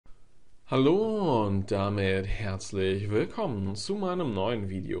Hallo und damit herzlich willkommen zu meinem neuen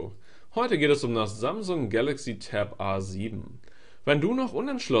Video. Heute geht es um das Samsung Galaxy Tab A7. Wenn du noch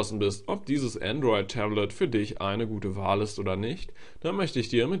unentschlossen bist, ob dieses Android-Tablet für dich eine gute Wahl ist oder nicht, dann möchte ich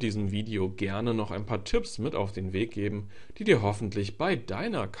dir mit diesem Video gerne noch ein paar Tipps mit auf den Weg geben, die dir hoffentlich bei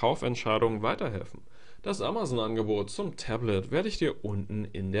deiner Kaufentscheidung weiterhelfen. Das Amazon-Angebot zum Tablet werde ich dir unten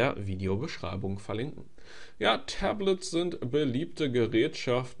in der Videobeschreibung verlinken. Ja, Tablets sind beliebte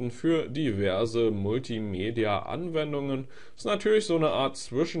Gerätschaften für diverse Multimedia-Anwendungen. Ist natürlich so eine Art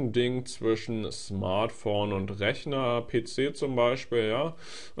Zwischending zwischen Smartphone und Rechner, PC zum Beispiel, ja.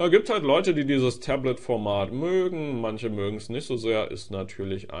 Da gibt halt Leute, die dieses Tablet-Format mögen, manche mögen es nicht so sehr, ist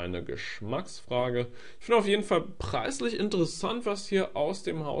natürlich eine Geschmacksfrage. Ich finde auf jeden Fall preislich interessant, was hier aus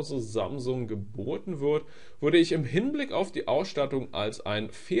dem Hause Samsung geboten wird, würde ich im Hinblick auf die Ausstattung als ein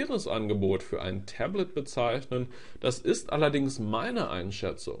faires Angebot für ein Tablet bezeichnen. Das ist allerdings meine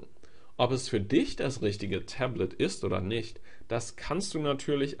Einschätzung. Ob es für dich das richtige Tablet ist oder nicht, das kannst du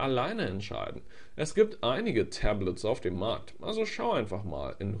natürlich alleine entscheiden. Es gibt einige Tablets auf dem Markt, also schau einfach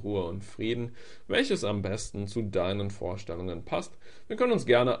mal in Ruhe und Frieden, welches am besten zu deinen Vorstellungen passt. Wir können uns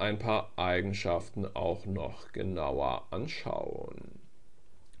gerne ein paar Eigenschaften auch noch genauer anschauen.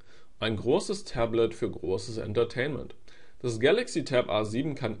 Ein großes Tablet für großes Entertainment. Das Galaxy Tab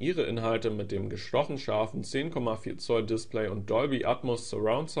A7 kann ihre Inhalte mit dem gestochen scharfen 10,4 Zoll Display und Dolby Atmos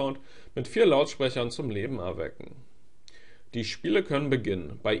Surround Sound mit 4 Lautsprechern zum Leben erwecken. Die Spiele können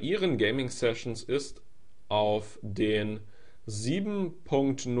beginnen. Bei ihren Gaming Sessions ist auf den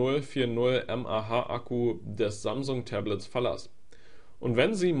 7.040 mAh Akku des Samsung Tablets Verlass. Und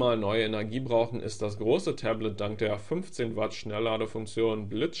wenn Sie mal neue Energie brauchen, ist das große Tablet dank der 15 Watt Schnellladefunktion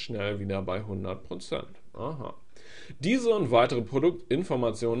blitzschnell wieder bei 100%. Aha. Diese und weitere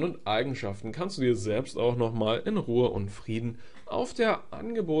Produktinformationen und Eigenschaften kannst du dir selbst auch nochmal in Ruhe und Frieden auf der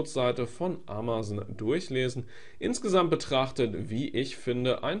Angebotsseite von Amazon durchlesen. Insgesamt betrachtet, wie ich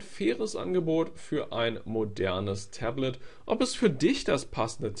finde, ein faires Angebot für ein modernes Tablet. Ob es für dich das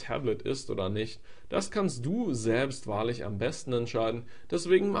passende Tablet ist oder nicht, das kannst du selbst wahrlich am besten entscheiden.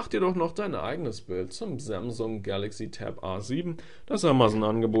 Deswegen mach dir doch noch dein eigenes Bild zum Samsung Galaxy Tab A7. Das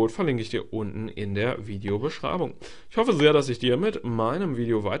Amazon-Angebot verlinke ich dir unten in der Videobeschreibung. Ich hoffe sehr, dass ich dir mit meinem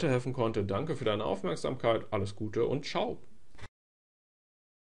Video weiterhelfen konnte. Danke für deine Aufmerksamkeit, alles Gute und ciao!